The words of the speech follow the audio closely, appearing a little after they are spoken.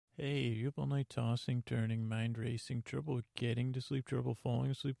Hey, you have all night tossing, turning, mind racing, trouble getting to sleep, trouble falling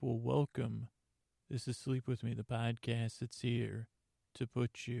asleep? Well, welcome. This is Sleep With Me, the podcast that's here to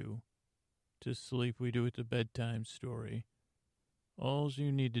put you to sleep. We do it the bedtime story. All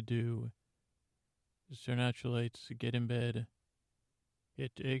you need to do is turn out your lights, get in bed.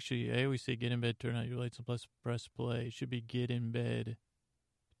 I always say get in bed, turn out your lights, and press play. It should be get in bed,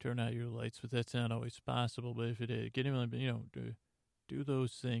 turn out your lights, but that's not always possible. But if it is, get in bed, do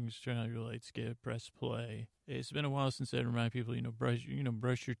those things, turn out your lights, press play. It's been a while since I remind people,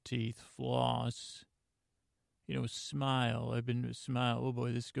 brush your teeth, floss, smile. Smile. Oh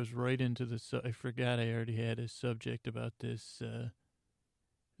boy, this goes right into I forgot I already had a subject about this,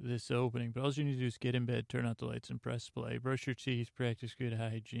 this opening. But all you need to do is get in bed, turn out the lights, and press play. Brush your teeth, practice good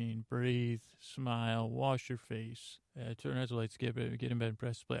hygiene, breathe, smile, wash your face, turn out the lights, get in bed, and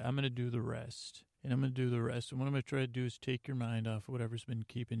press play. I'm going to do the rest. And I'm going to do the rest. And what I'm going to try to do is take your mind off whatever's been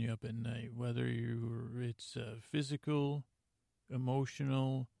keeping you up at night, whether it's physical,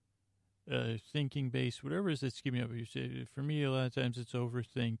 emotional, thinking based, whatever it is that's keeping you up. You say, for me, a lot of times it's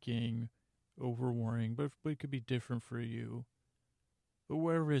overthinking, overworrying, but it could be different for you. But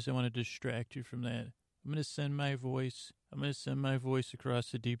wherever it is, I want to distract you from that. I'm going to send my voice across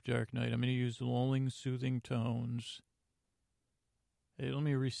the deep, dark night. I'm going to use lulling, soothing tones. Hey, let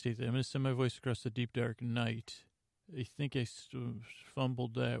me restate that. I'm going to send my voice across the deep, dark night. I think I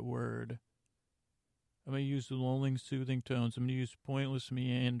fumbled that word. I'm going to use the lulling, soothing tones. I'm going to use pointless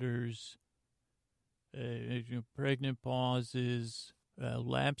meanders, pregnant pauses,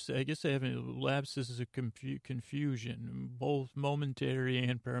 lapse. I guess I haven't. Lapses of confusion, both momentary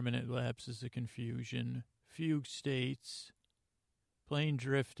and permanent lapses of confusion, fugue states, plain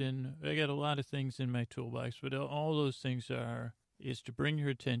drifting. I got a lot of things in my toolbox, but all those things is to bring your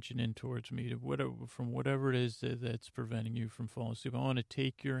attention in towards me, from whatever it is that's preventing you from falling asleep. I want to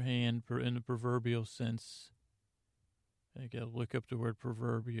take your hand in the proverbial sense. I got to look up the word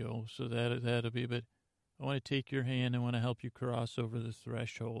proverbial, so that'll be, but I want to take your hand. I want to help you cross over the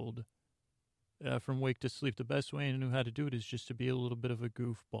threshold from wake to sleep. The best way I knew how to do it is just to be a little bit of a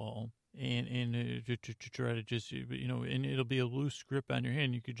goofball and to try to just, and it'll be a loose grip on your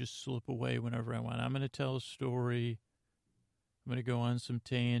hand. You could just slip away whenever I want. I'm going to tell a story. I'm going to go on some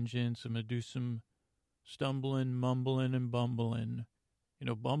tangents. I'm going to do some stumbling, mumbling, and bumbling.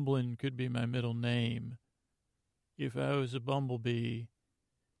 Bumbling could be my middle name. If I was a bumblebee,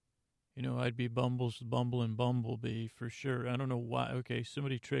 I'd be Bumbles the Bumbling Bumblebee for sure. I don't know why. Okay,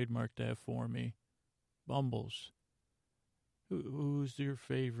 somebody trademarked that for me. Bumbles. Who's your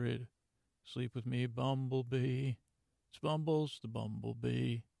favorite? Sleep with me, Bumblebee. It's Bumbles the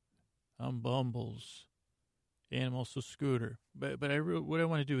Bumblebee. I'm Bumbles. And I'm also Scooter. But what I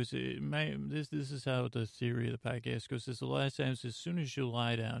want to do is, this is how the theory of the podcast goes. Is a lot of times, as soon as you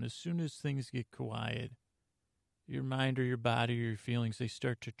lie down, as soon as things get quiet, your mind or your body or your feelings, they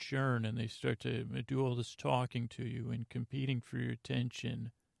start to churn and they start to do all this talking to you and competing for your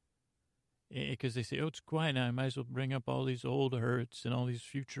attention. Because they say, oh, it's quiet now. I might as well bring up all these old hurts and all these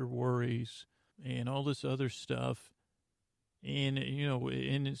future worries and all this other stuff. And,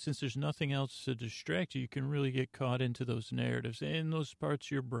 and since there's nothing else to distract you, you can really get caught into those narratives and those parts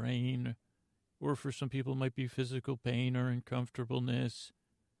of your brain, or for some people it might be physical pain or uncomfortableness.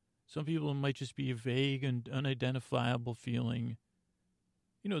 Some people it might just be a vague and unidentifiable feeling,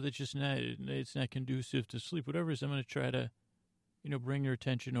 that's just it's not conducive to sleep. Whatever it is, I'm going to try to, bring your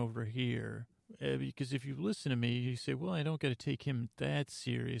attention over here. Because if you listen to me, you say, well, I don't got to take him that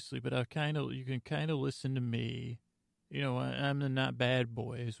seriously, but you can kind of listen to me. I'm the not bad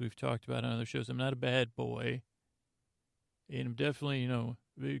boy, as we've talked about on other shows. I'm not a bad boy. And I'm definitely,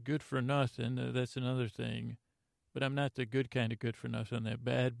 good for nothing. That's another thing. But I'm not the good kind of good for nothing that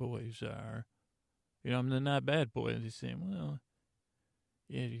bad boys are. I'm the not bad boy. They say, well,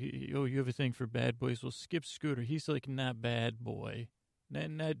 yeah, you have a thing for bad boys. Well, skip Scooter. He's like not bad boy.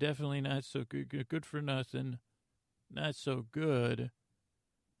 Not definitely not so good. Good for nothing. Not so good.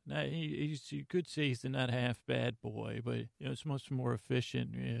 You could say he's the not half bad boy, but it's much more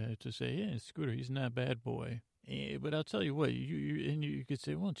efficient to say, yeah, Scooter, he's not bad boy. But I'll tell you what, you could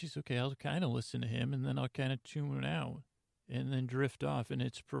say, well, geez, okay, I'll kind of listen to him, and then I'll kind of tune out, and then drift off, and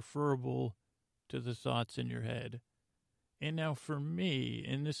it's preferable to the thoughts in your head. And now for me,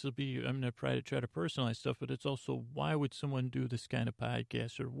 and this will be, I'm going to try to personalize stuff, but it's also, why would someone do this kind of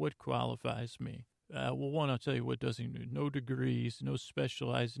podcast, or what qualifies me? Well, one, I'll tell you what doesn't, no degrees, no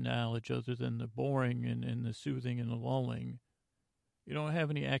specialized knowledge other than the boring and the soothing and the lulling. You don't have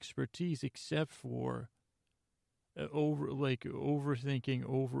any expertise except for overthinking.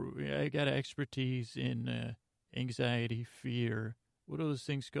 I got expertise in anxiety, fear, what are those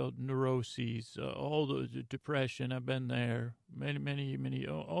things called? Neuroses, all the depression. I've been there. Many,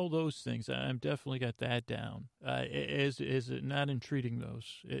 all those things. I'm definitely got that down. Not in treating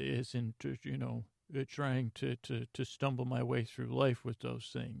those, as in, trying to stumble my way through life with those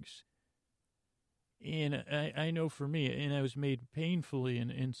things. And I know for me, and I was made painfully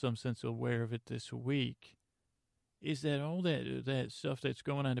in some sense aware of it this week, is that all that stuff that's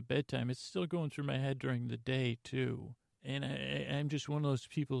going on at bedtime, it's still going through my head during the day too. And I'm just one of those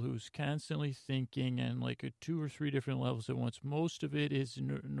people who's constantly thinking on like 2 or 3 different levels at once. Most of it is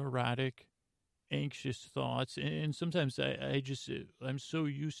neurotic, anxious thoughts. And sometimes I'm so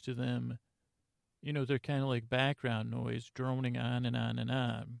used to them, they're kind of like background noise droning on and on and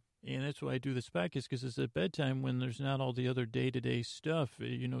on. And that's why I do this podcast, because it's at bedtime when there's not all the other day-to-day stuff,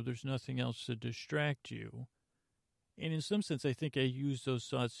 there's nothing else to distract you. And in some sense, I think I use those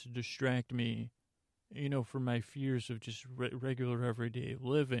thoughts to distract me, from my fears of just regular everyday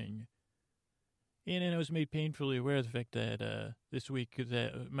living. And then I was made painfully aware of the fact that this week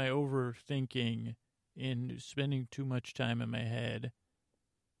that my overthinking and spending too much time in my head,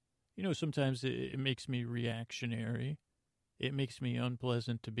 sometimes it makes me reactionary. It makes me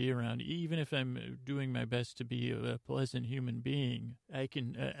unpleasant to be around. Even if I'm doing my best to be a pleasant human being,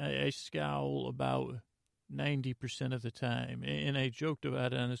 I scowl about 90% of the time. And I joked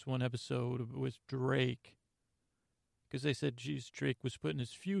about it on this one episode with Drake, because they said, geez, Drake was putting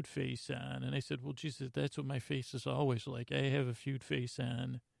his feud face on. And I said, well, Jesus, that's what my face is always like. I have a feud face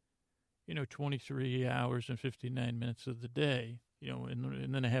on, 23 hours and 59 minutes of the day,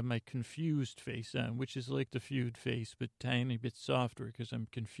 and then I have my confused face on, which is like the feud face, but tiny bit softer because I'm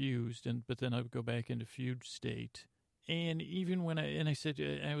confused. But then I would go back into feud state. And even when I said,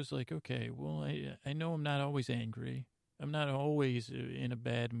 I was like, okay, well, I know I'm not always angry. I'm not always in a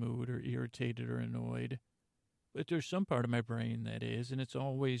bad mood or irritated or annoyed. But there's some part of my brain that is, and it's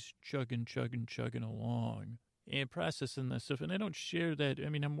always chugging along and processing that stuff. And I don't share that. I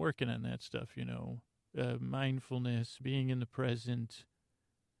mean, I'm working on that stuff, mindfulness, being in the present,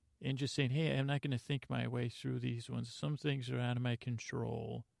 and just saying, hey, I'm not going to think my way through these ones. Some things are out of my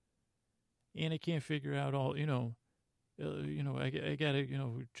control. And I can't figure out all, I gotta,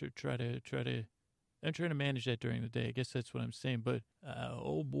 try to, I'm trying to manage that during the day. I guess that's what I'm saying. But,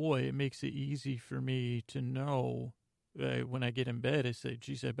 oh boy, it makes it easy for me to know when I get in bed, I say,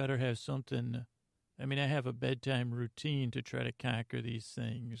 geez, I better have something. I mean, I have a bedtime routine to try to conquer these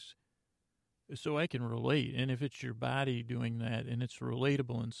things so I can relate. And if it's your body doing that and it's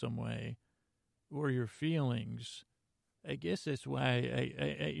relatable in some way, or your feelings, I guess that's why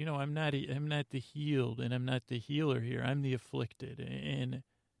I'm not the healed and I'm not the healer here. I'm the afflicted. And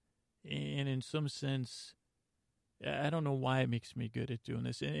in some sense, I don't know why it makes me good at doing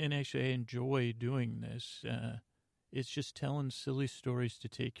this. And actually, I enjoy doing this. It's just telling silly stories to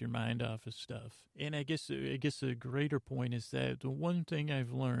take your mind off of stuff. And I guess the greater point is that the one thing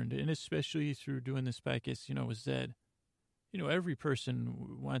I've learned, and especially through doing this podcast, is that, every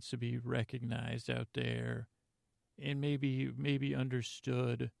person wants to be recognized out there and maybe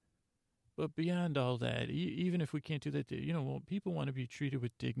understood. But beyond all that, even if we can't do that, people want to be treated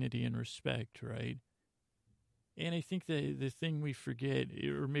with dignity and respect, right? And I think that the thing we forget,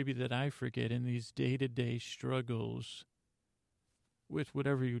 or maybe that I forget in these day-to-day struggles with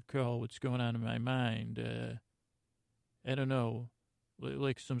whatever you'd call what's going on in my mind, I don't know,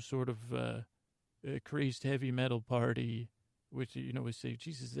 like some sort of crazed heavy metal party, which, we say,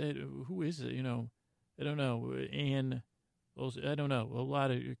 Jesus, who is it? I don't know. And I don't know, a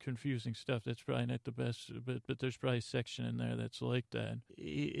lot of confusing stuff. That's probably not the best, but there's probably a section in there that's like that.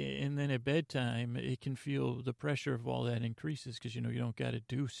 And then at bedtime, it can feel the pressure of all that increases because, you don't got to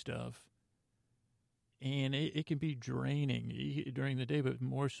do stuff. And it can be draining during the day, but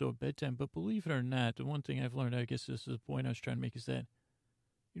more so at bedtime. But believe it or not, the one thing I've learned, I guess this is the point I was trying to make, is that,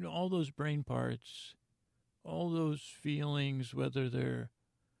 all those brain parts, all those feelings, whether they're,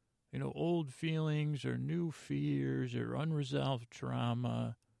 old feelings or new fears or unresolved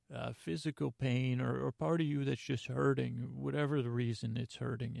trauma, physical pain, or part of you that's just hurting, whatever the reason it's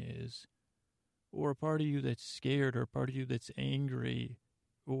hurting is, or a part of you that's scared, or a part of you that's angry,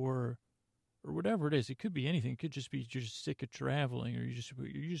 or whatever it is. It could be anything. It could just be you're just sick of traveling, or you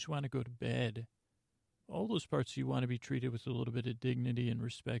just want to go to bed. All those parts you want to be treated with a little bit of dignity and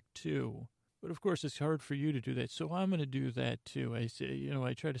respect too. But of course, it's hard for you to do that. So I'm going to do that too. I say,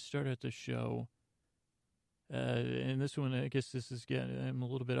 I try to start out the show. And this one, I guess I'm a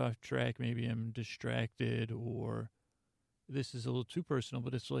little bit off track. Maybe I'm distracted, or this is a little too personal,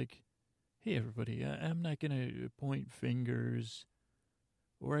 but it's like, hey, everybody, I'm not going to point fingers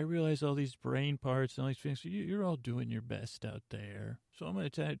where I realize all these brain parts and all these things. You're all doing your best out there. So I'm going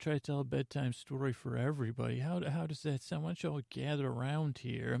to try to tell a bedtime story for everybody. How does that sound? Why don't you all gather around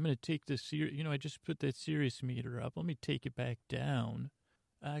here? I'm going to take this, I just put that serious meter up. Let me take it back down.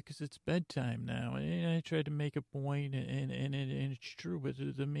 Because it's bedtime now. And I tried to make a point, and it's true. But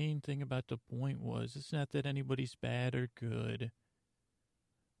the main thing about the point was, it's not that anybody's bad or good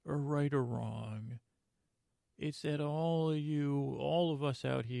or right or wrong. It's that all of you, all of us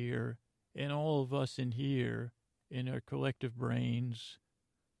out here, and all of us in here, in our collective brains,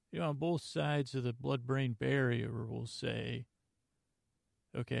 on both sides of the blood-brain barrier, we'll say.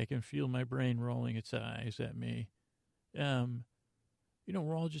 Okay, I can feel my brain rolling its eyes at me.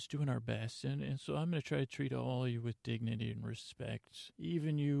 We're all just doing our best. And so I'm going to try to treat all of you with dignity and respect.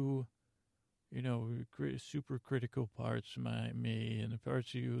 Even you, super critical parts of me and the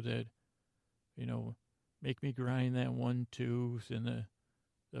parts of you that, make me grind that one tooth, and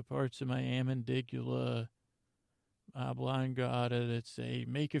the parts of my amandibula oblongata that say,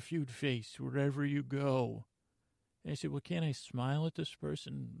 make a feud face wherever you go. And I said, well, can't I smile at this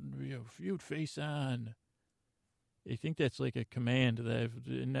person? Feud face on. They think that's like a command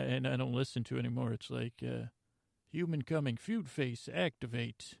and I don't listen to anymore. It's like, human coming, feud face,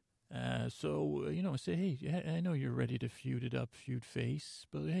 activate. So, I say, hey, I know you're ready to feud it up, feud face,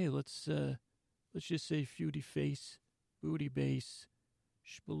 but hey, let's just say feudy face, booty base,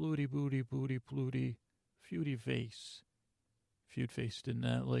 spalooty booty booty plooty, feudy face. Feud face did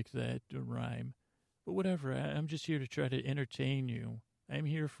not like that rhyme. But whatever, I'm just here to try to entertain you. I'm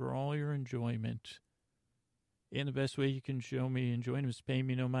here for all your enjoyment. And the best way you can show me enjoyment is pay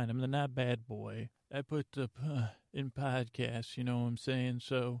me no mind. I'm the not bad boy. I put the in podcasts, you know what I'm saying?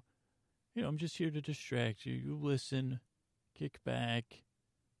 So, I'm just here to distract you. You listen, kick back.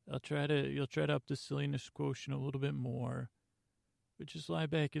 You'll try to up the silliness quotient a little bit more. But just lie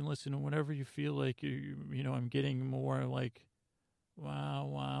back and listen, and whenever you feel like I'm getting more like,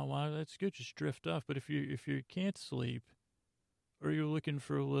 wow, that's good. Just drift off. But if you can't sleep, or you're looking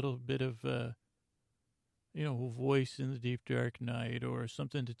for a little bit of voice in the deep dark night or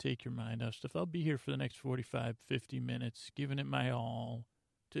something to take your mind off stuff, I'll be here for the next 45, 50 minutes, giving it my all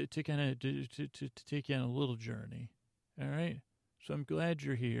to kind of to take you on a little journey. All right. So I'm glad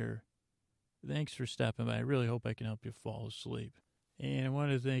you're here. Thanks for stopping by. I really hope I can help you fall asleep. And I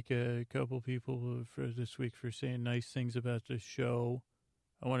want to thank a couple people for this week for saying nice things about the show.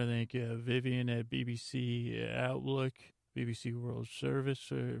 I want to thank Vivian at BBC Outlook, BBC World Service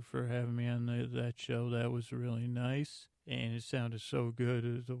for having me on that show. That was really nice. And it sounded so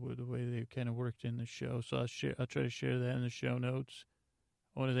good, the way they kind of worked in the show. So I'll try to share that in the show notes.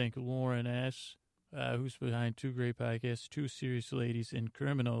 I want to thank Lauren S., who's behind two great podcasts, Two Serious Ladies and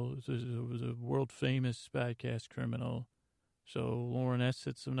Criminal. It was a world-famous podcast, Criminal. So Lauren S.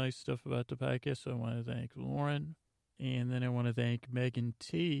 said some nice stuff about the podcast, so I want to thank Lauren. And then I want to thank Megan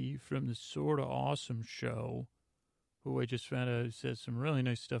T. from the Sorta Awesome Show, who I just found out said some really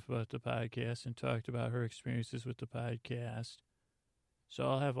nice stuff about the podcast and talked about her experiences with the podcast. So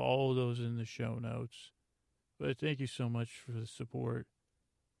I'll have all of those in the show notes. But thank you so much for the support.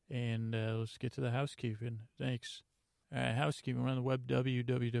 And let's get to the housekeeping. Thanks. All right, housekeeping. We're on the web,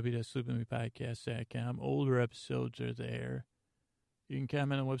 www.sleepwithmepodcast.com. Older episodes are there. You can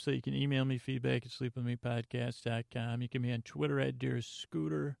comment on the website. You can email me feedback at sleepwithmepodcast.com. You can be on Twitter at Dearest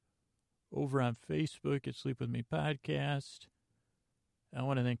Scooter. Over on Facebook at Sleep With Me Podcast. I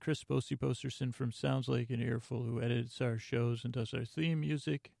want to thank Chris Posterson from Sounds Like an Earful, who edits our shows and does our theme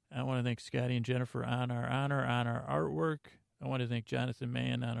music. I want to thank Scotty and Jennifer on our artwork. I want to thank Jonathan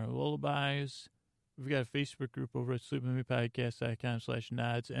Mann on our lullabies. We've got a Facebook group over at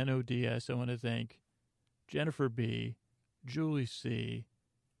sleepwithmepodcast.com/nods, NODS. I want to thank Jennifer B., Julie C.,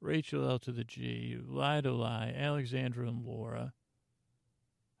 Rachel L to the G, Lie to Lie, Alexandra and Laura.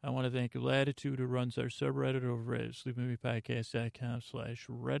 I want to thank Latitude, who runs our subreddit over at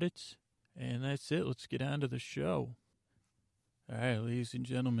sleepwithmepodcast.com/Reddit. And that's it. Let's get on to the show. All right, ladies and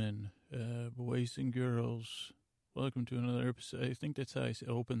gentlemen, boys and girls, welcome to another episode. I think that's how I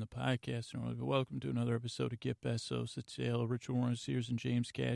open the podcast. Welcome to another episode of Get Bessos. It's Rich Warren Sears and James Cash.